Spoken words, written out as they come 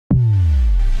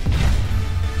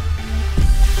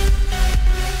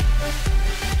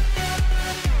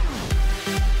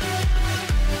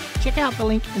out the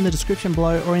link in the description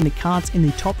below or in the cards in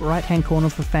the top right hand corner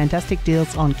for fantastic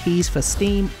deals on keys for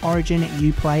Steam, Origin,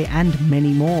 Uplay and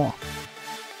many more.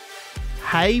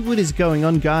 Hey, what is going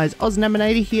on guys?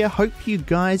 AusNaminator here, hope you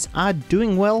guys are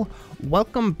doing well.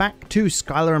 Welcome back to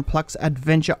Skylar and Plux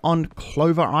adventure on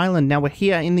Clover Island. Now we're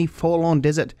here in the Forlorn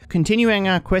Desert, continuing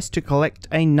our quest to collect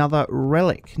another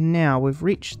relic. Now we've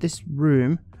reached this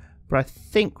room, but I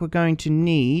think we're going to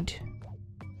need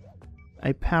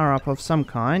a power-up of some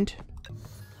kind.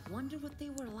 I wonder what they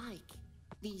were like,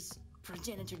 these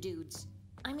progenitor dudes.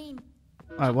 I mean,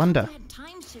 I wonder. had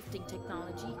time-shifting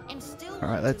technology and still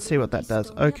Alright, let's see what that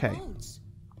does. Okay.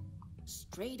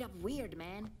 Straight up weird,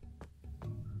 man.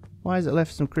 Why has it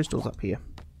left some crystals up here?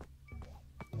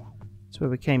 That's where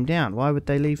we came down. Why would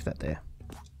they leave that there?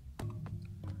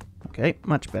 Okay,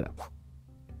 much better.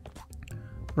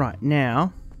 Right,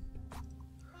 now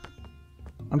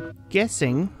I'm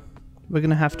guessing we're going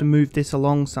to have to move this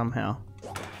along somehow.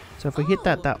 So if we hit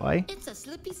that way. It's a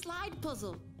slippy slide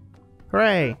puzzle.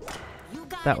 Hooray! You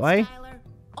got That it, way. Skylar.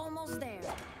 Almost there.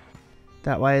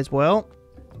 That way as well.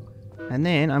 And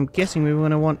then I'm guessing we're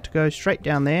going to want to go straight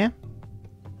down there.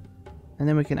 And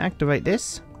then we can activate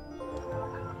this.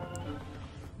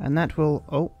 And that will...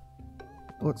 Oh.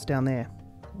 What's down there?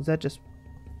 Is that just...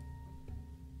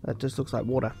 That just looks like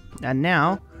water. And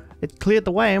now it's cleared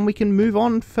the way and we can move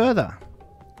on further.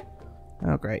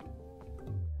 Oh, great.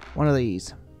 One of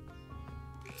these.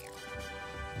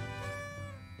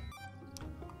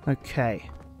 Okay.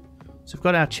 So we've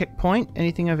got our checkpoint.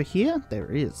 Anything over here?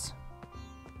 There is.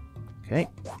 Okay.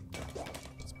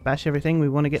 Let's bash everything. We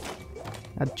want to get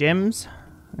our gems.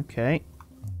 Okay.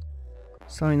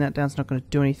 Slowing that down is not going to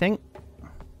do anything.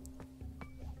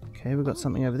 Okay, we've got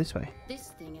something over this way. This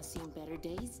thing has seen better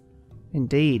days.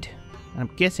 Indeed. I'm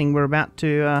guessing we're about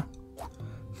to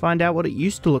find out what it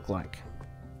used to look like.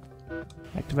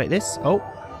 Activate this. Oh.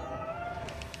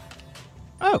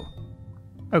 Oh.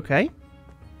 Okay.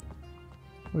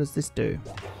 What does this do?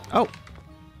 Oh.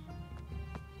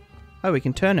 Oh, we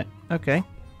can turn it. Okay.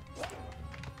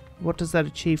 What does that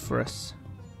achieve for us?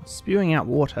 It's spewing out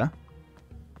water.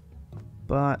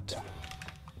 But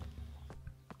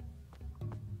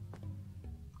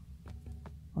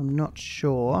I'm not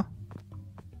sure.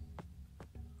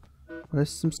 Well, there's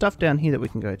some stuff down here that we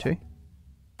can go to.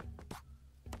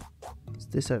 There's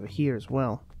this over here as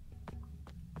well.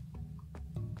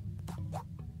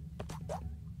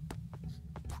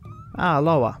 Ah,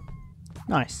 lower.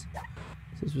 Nice.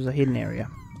 This was a hidden area.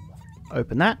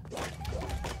 Open that.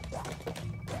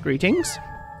 Greetings.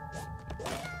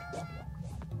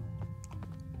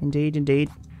 Indeed, indeed.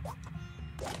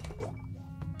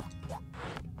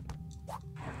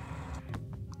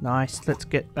 Nice. Let's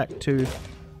get back to...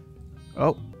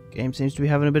 Oh, game seems to be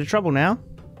having a bit of trouble now.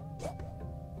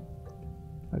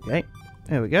 Okay,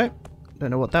 there we go. Don't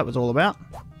know what that was all about.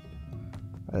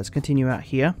 Right, let's continue out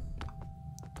here.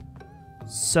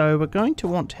 So we're going to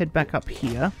want to head back up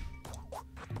here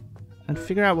and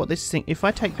figure out what this thing... If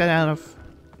I take that out of...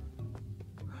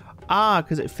 Ah,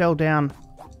 because it fell down.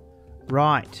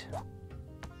 Right.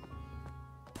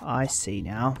 I see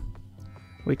now.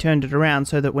 We turned it around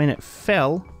so that when it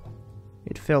fell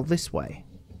this way.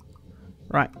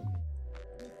 Right.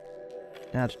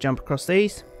 Now to jump across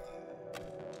these.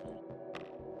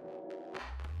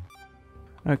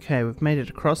 Okay, we've made it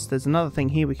across. There's another thing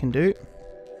here we can do.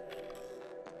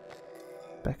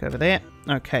 Back over there.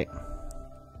 Okay.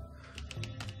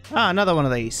 Ah, another one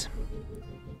of these.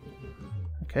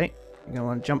 Okay, we're going to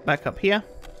want to jump back up here.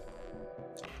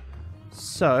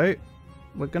 So,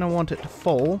 we're going to want it to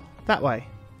fall that way.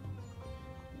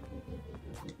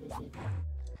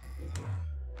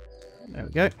 There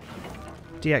we go.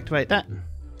 Deactivate that.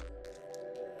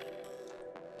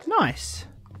 Nice.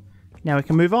 Now we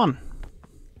can move on.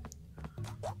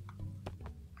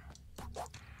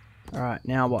 Alright,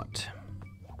 now what?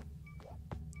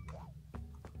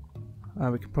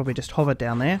 We could probably just hover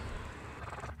down there.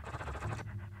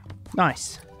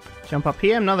 Nice. Jump up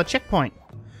here, another checkpoint.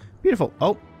 Beautiful.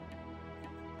 Oh.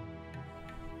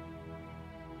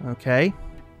 Okay.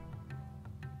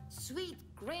 Sweet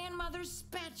grandmother's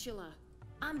spatula.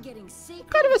 I'm getting sick. What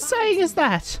kind of a saying is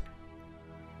that?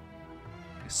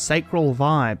 Sacral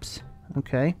vibes.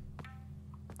 Okay.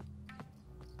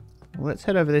 Well, let's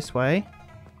head over this way.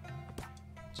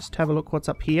 Just have a look what's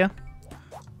up here.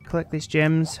 Collect these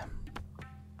gems.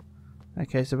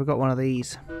 Okay, so we've got one of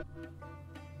these.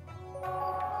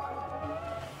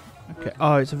 Okay,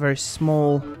 oh, it's a very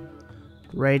small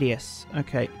radius.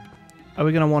 Okay. Are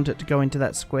we going to want it to go into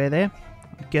that square there?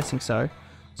 I'm guessing so.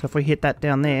 So if we hit that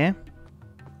down there,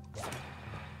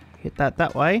 hit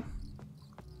that way,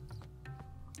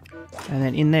 And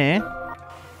then in there. Wow,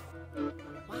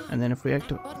 And then if we that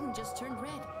activate... button just turned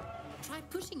red. Try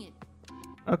pushing it.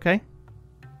 Okay.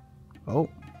 Oh.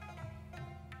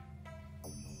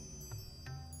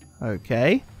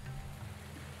 Okay.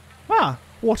 Ah,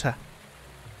 water.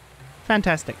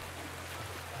 Fantastic.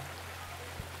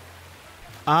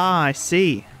 Ah, I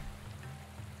see.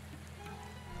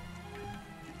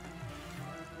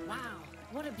 Wow,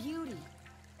 what a beauty.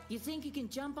 You think you can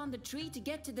jump on the tree to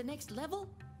get to the next level?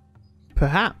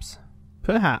 Perhaps.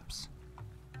 Perhaps.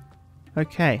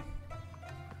 Okay.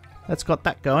 That's got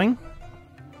that going.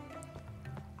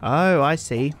 Oh, I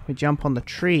see. We jump on the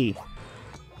tree.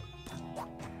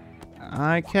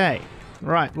 Okay.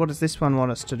 Right, what does this one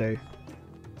want us to do?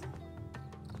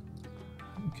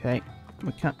 Okay.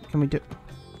 We can't... Can we do...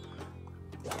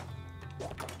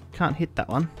 Can't hit that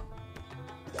one.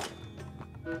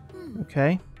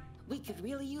 Okay. We could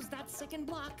really use that second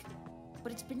block,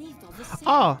 but it's beneath all the sand.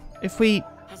 Oh, if we...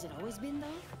 Has it always been though?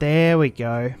 There we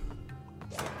go.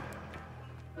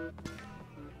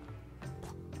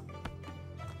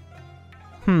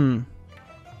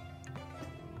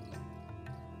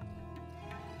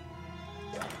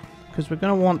 Because we're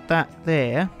going to want that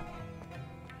there.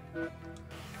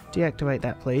 Deactivate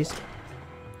that, please.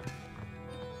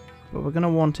 But we're going to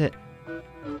want it...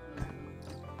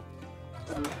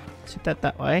 Set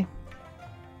that way.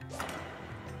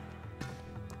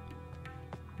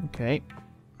 Okay.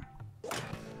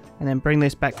 And then bring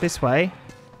this back this way.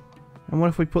 And what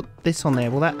if we put this on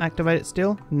there? Will that activate it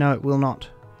still? No, it will not.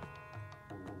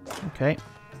 Okay.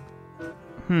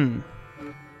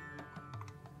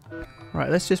 Right,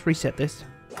 let's just reset this.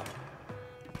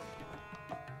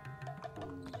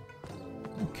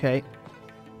 Okay.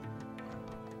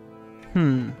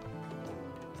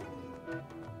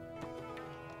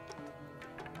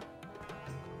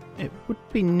 It would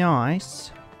be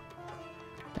nice...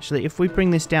 Actually, if we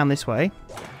bring this down this way,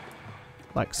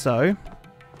 like so,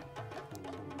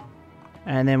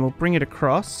 and then we'll bring it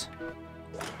across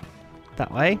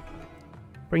that way,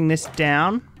 bring this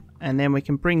down, and then we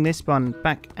can bring this one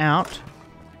back out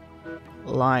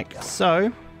like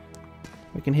so.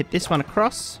 We can hit this one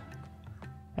across,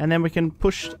 and then we can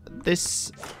push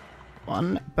this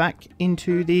one back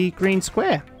into the green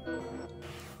square.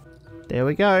 There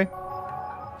we go.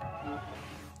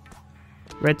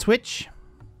 Red switch.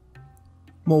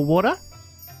 More water.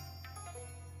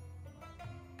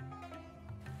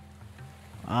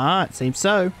 Ah, it seems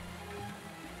so.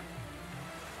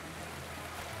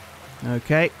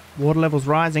 Okay, water level's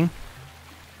rising.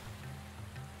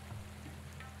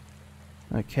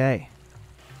 Okay.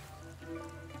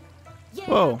 Yeah,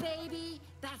 Whoa. baby!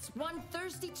 That's one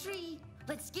thirsty tree.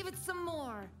 Let's give it some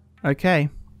more. Okay.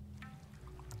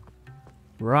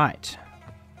 Right.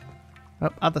 Oh,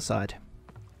 other side.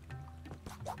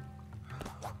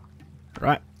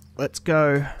 Right, let's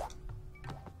go.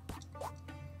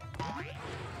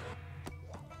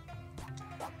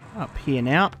 Up here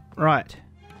now. Right.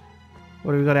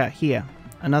 What do we got out here?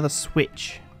 Another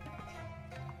switch.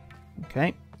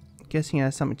 Okay. Guessing it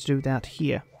has something to do with out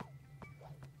here.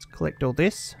 Let's collect all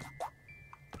this.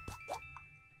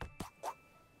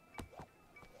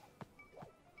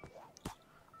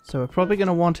 So we're probably going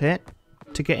to want it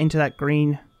to get into that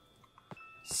green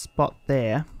spot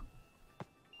there.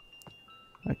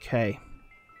 Okay.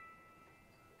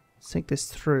 Let's think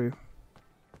this through.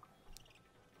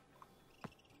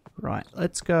 Right,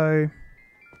 let's go.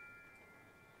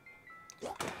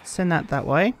 Send that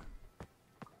way.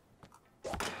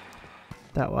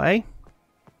 That way.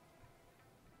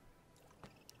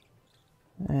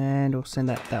 And we'll send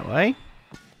that way.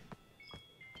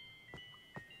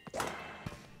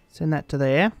 Send that to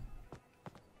there.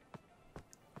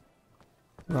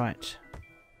 Right.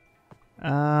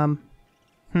 I'm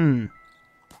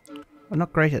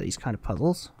not great at these kind of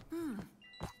puzzles.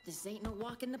 This ain't no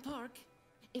walk in the park.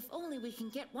 If only we can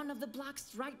get one of the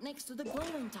blocks right next to the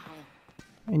glowing tile.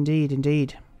 Indeed,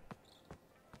 indeed.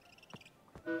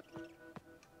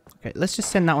 Okay, let's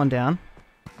just send that one down.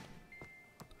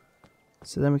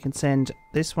 So then we can send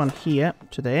this one here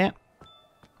to there.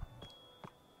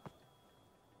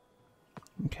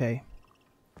 Okay.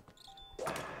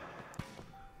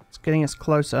 It's getting us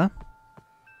closer.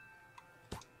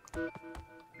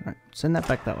 Right, send that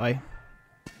back that way.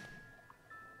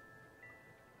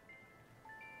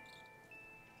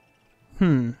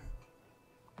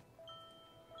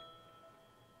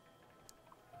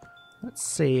 Let's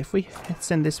see, if we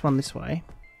send this one this way.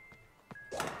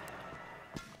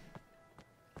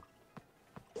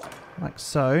 Like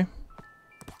so.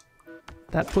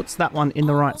 That puts that one in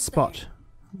the right spot.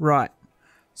 Right.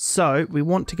 So, we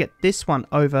want to get this one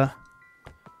over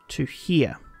to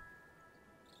here.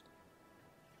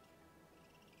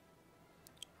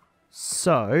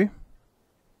 So,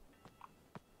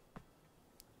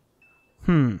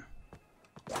 let's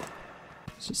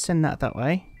just send that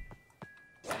way.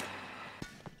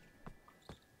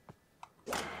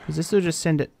 Because this will just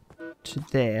send it to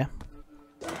there.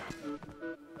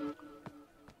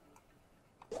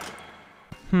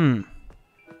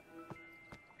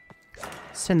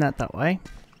 Send that way.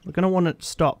 We're going to want it to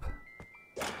stop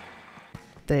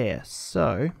there.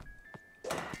 So,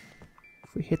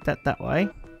 if we hit that way,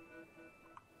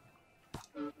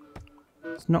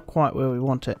 it's not quite where we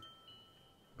want it.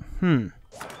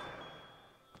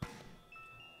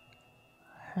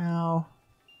 How?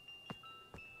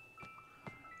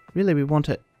 Really, we want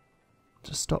it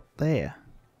to stop there.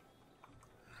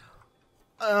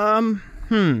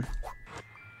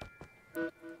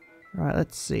 Right,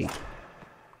 let's see.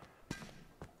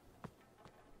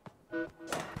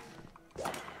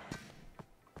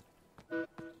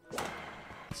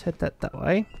 Let's head that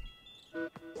way.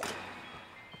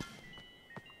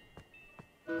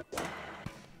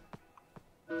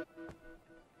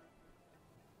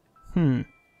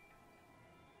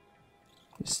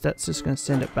 That's just going to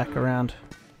send it back around.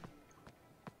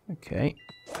 Okay.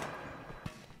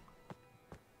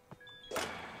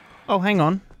 Oh, hang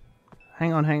on.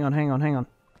 Hang on.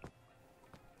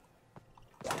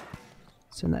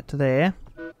 Send that to there.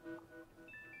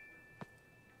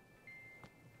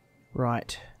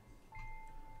 Right.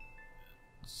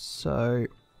 So,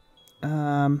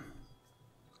 if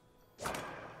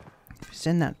we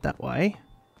send that way,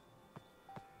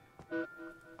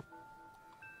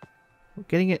 we're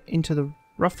getting it into the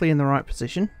roughly in the right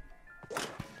position. So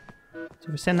if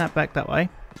we send that back that way,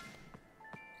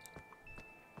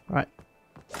 right,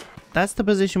 that's the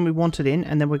position we want it in,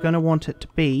 and then we're going to want it to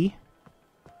be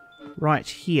right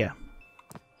here.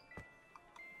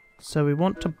 So we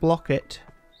want to block it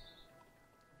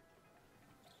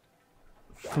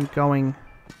from going.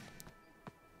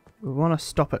 We want to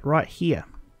stop it right here.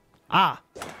 Ah!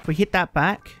 If we hit that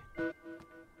back,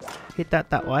 hit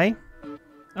that way.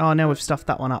 Oh, now we've stuffed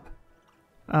that one up.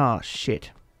 Oh,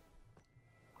 shit.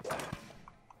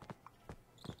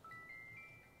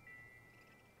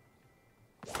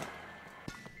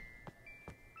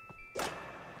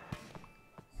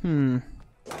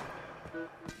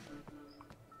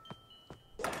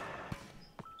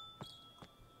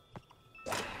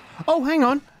 Oh, hang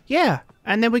on. Yeah.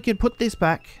 And then we could put this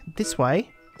back this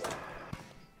way.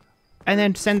 And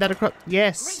then send that across.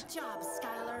 Yes. Great job,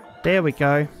 Skylar. There we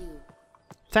go.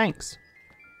 Thanks.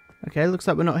 Okay, looks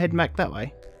like we're not heading back that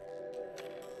way.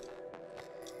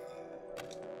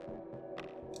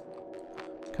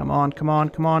 Come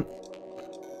on.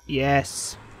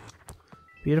 Yes.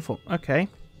 Beautiful. Okay.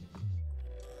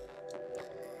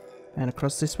 And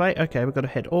across this way. Okay, we've got to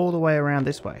head all the way around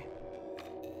this way.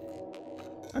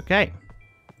 Okay.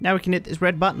 Now we can hit this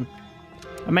red button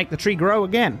and make the tree grow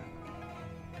again.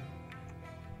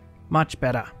 Much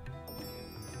better.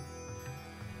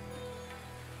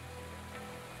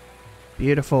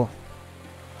 Beautiful.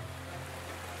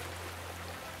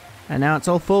 And now it's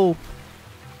all full.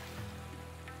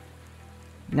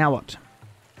 Now what?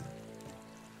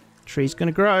 Tree's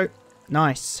gonna grow.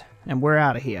 Nice. And we're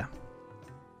out of here.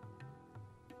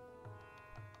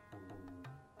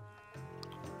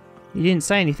 You didn't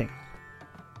say anything.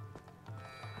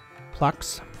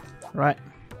 Plux. Right.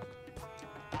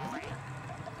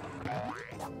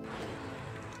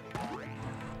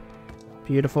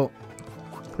 Beautiful.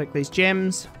 Click these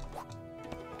gems.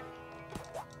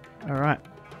 Alright.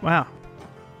 Wow.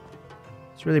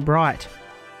 It's really bright.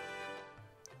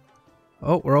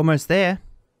 Oh, we're almost there.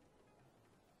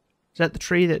 Is that the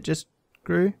tree that just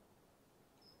grew?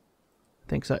 I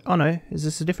think so. Oh no, is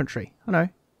this a different tree? Oh no.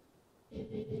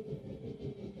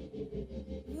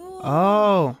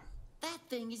 Oh. That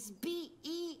thing is beautiful,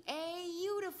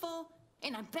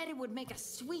 and I bet it would make a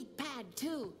sweet pad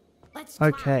too. Let's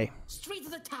okay. Climb. Straight to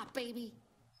the top, baby.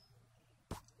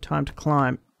 Time to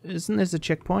climb. Isn't this a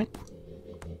checkpoint?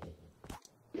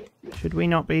 Should we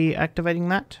not be activating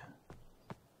that?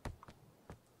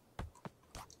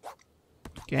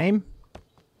 Game.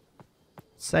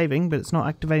 Saving, but it's not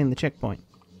activating the checkpoint.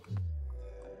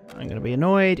 I'm going to be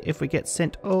annoyed if we get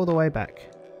sent all the way back.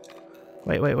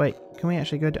 Wait. Can we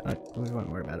actually go down? Oh, we won't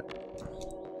worry about it.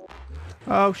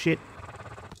 Oh, shit.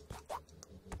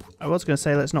 I was going to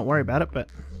say let's not worry about it, but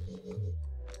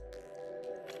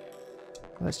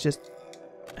let's just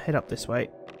head up this way.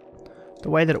 The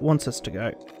way that it wants us to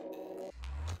go.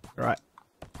 Right.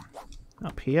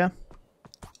 Up here.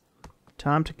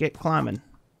 Time to get climbing.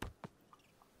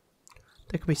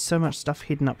 There could be so much stuff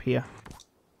hidden up here.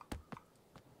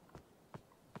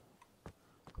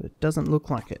 But it doesn't look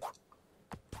like it.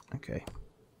 Okay.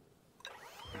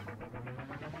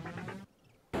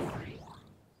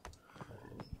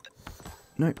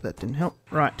 Nope, that didn't help.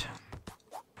 Right.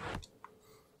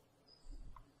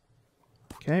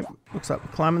 Okay, looks like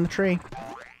we're climbing the tree.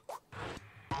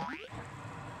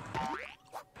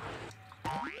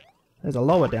 There's a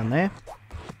lower down there.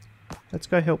 Let's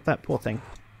go help that poor thing.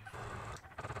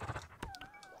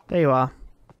 There you are.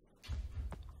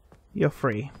 You're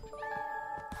free.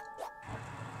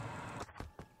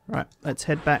 Right, let's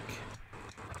head back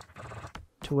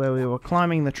to where we were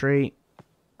climbing the tree.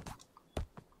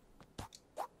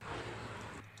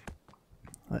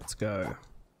 Let's go.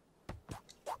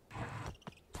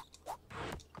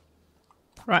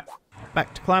 Right,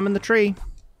 back to climbing the tree.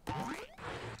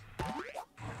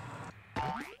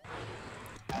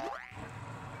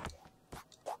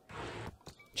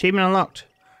 Achievement unlocked.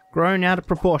 Grown out of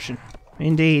proportion.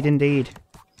 Indeed, indeed.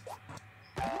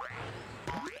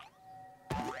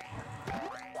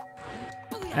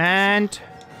 And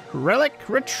relic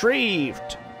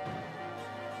retrieved.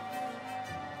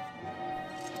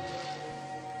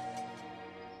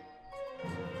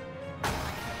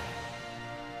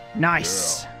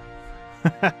 Nice.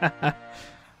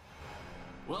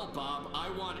 Well, Bob, I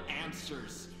want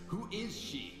answers. Who is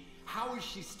she? How is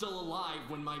she still alive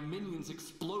when my minions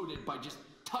exploded by just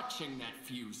touching that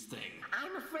fuse thing?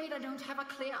 I'm afraid I don't have a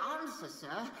clear answer,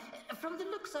 sir. From the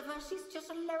looks of her, she's just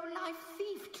a low-life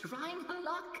thief trying her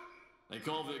luck. They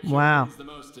call the Wow. the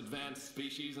most advanced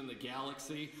species in the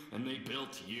galaxy, and they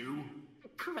built you?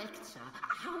 Correct, sir.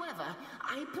 However,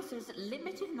 I possess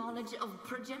limited knowledge of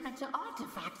progenitor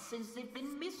artifacts since they've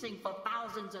been missing for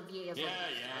thousands of years. Yeah,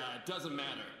 it doesn't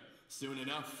matter. Soon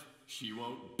enough, she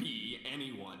won't be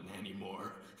anyone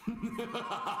anymore.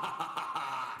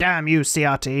 Damn you,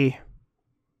 CRT.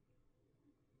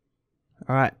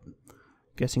 Alright.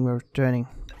 Guessing we're returning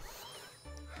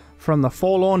from the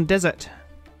Forlorn Desert.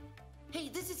 Hey,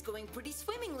 this is going pretty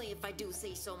swimmingly if I do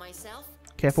say so myself.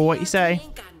 Careful what you say.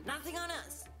 Ain't got nothing on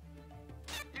us.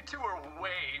 You two are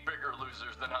way bigger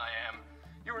losers than I am.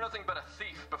 You were nothing but a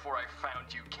thief before I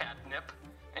found you, Catnip.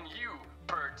 And you,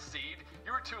 Birdseed,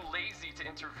 you were too lazy to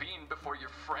intervene before your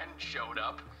friend showed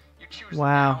up. You choose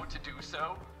now to do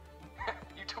so.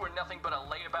 You two are nothing but a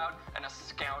layabout and a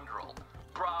scoundrel.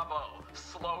 Bravo.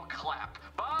 Slow clap.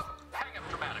 Bob, hang up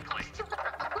dramatically.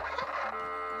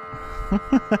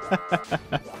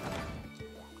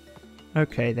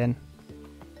 Okay then.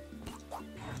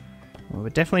 Well, we're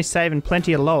definitely saving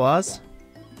plenty of lowers.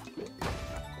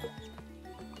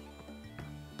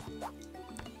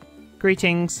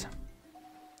 Greetings.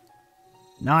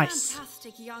 Nice.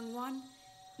 Fantastic, young one.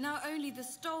 Now only the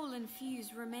stolen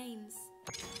fuse remains.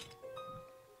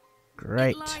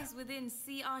 Great. It lies within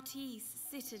CRT's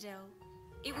citadel.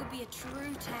 It will be a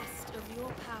true test of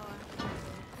your power.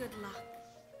 Good luck.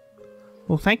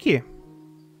 Well, thank you.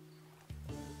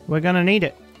 We're gonna need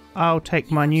it. I'll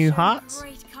take my new shown hearts.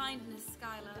 Great kindness,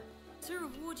 Skylar. To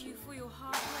reward you for your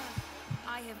hard work,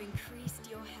 I have increased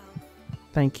your health.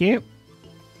 Thank you.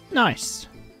 Nice.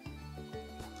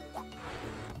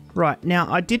 Right,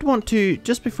 now I did want to,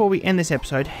 just before we end this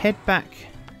episode, head back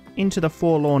into the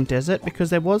Forlorn Desert because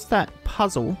there was that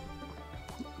puzzle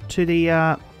to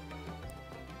the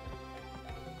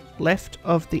left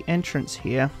of the entrance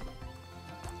here.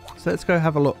 So let's go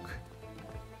have a look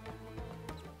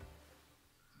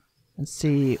and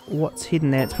see what's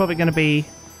hidden there. It's probably going to be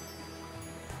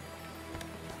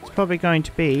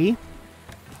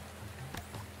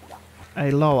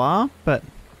a lower, but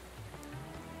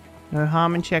no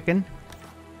harm in checking.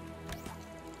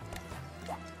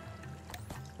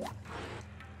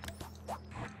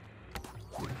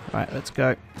 Right, let's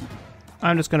go.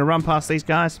 I'm just going to run past these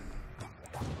guys.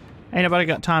 Ain't nobody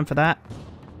got time for that.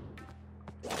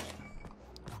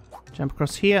 Jump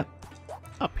across here.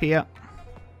 Up here.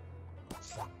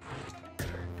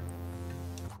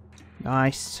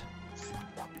 Nice.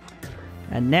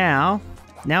 And now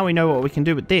we know what we can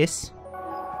do with this.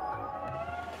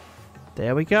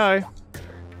 There we go.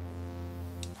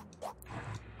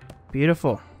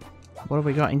 Beautiful. What have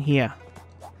we got in here?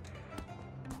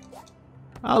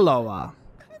 A lower.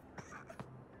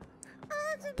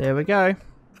 There we go.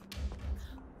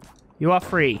 You are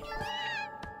free.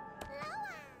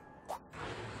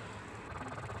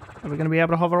 Are we going to be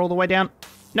able to hover all the way down?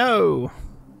 No!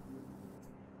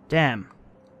 Damn.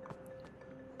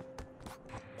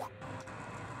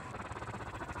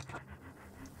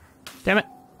 Damn it.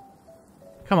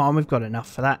 Come on, we've got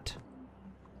enough for that.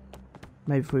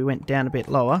 Maybe if we went down a bit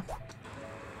lower.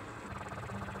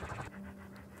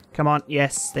 Come on,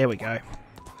 yes, there we go.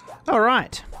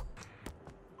 Alright.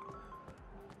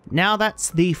 Now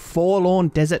that's the Forlorn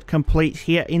Desert complete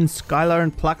here in Skylar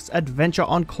and Plux Adventure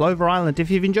on Clover Island.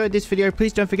 If you've enjoyed this video,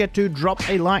 please don't forget to drop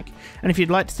a like. And if you'd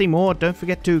like to see more, don't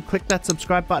forget to click that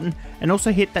subscribe button and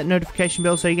also hit that notification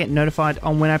bell so you get notified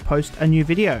on when I post a new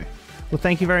video. Well,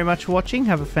 thank you very much for watching.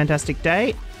 Have a fantastic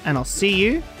day, and I'll see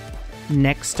you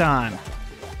next time.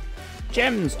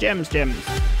 Gems, gems,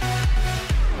 gems.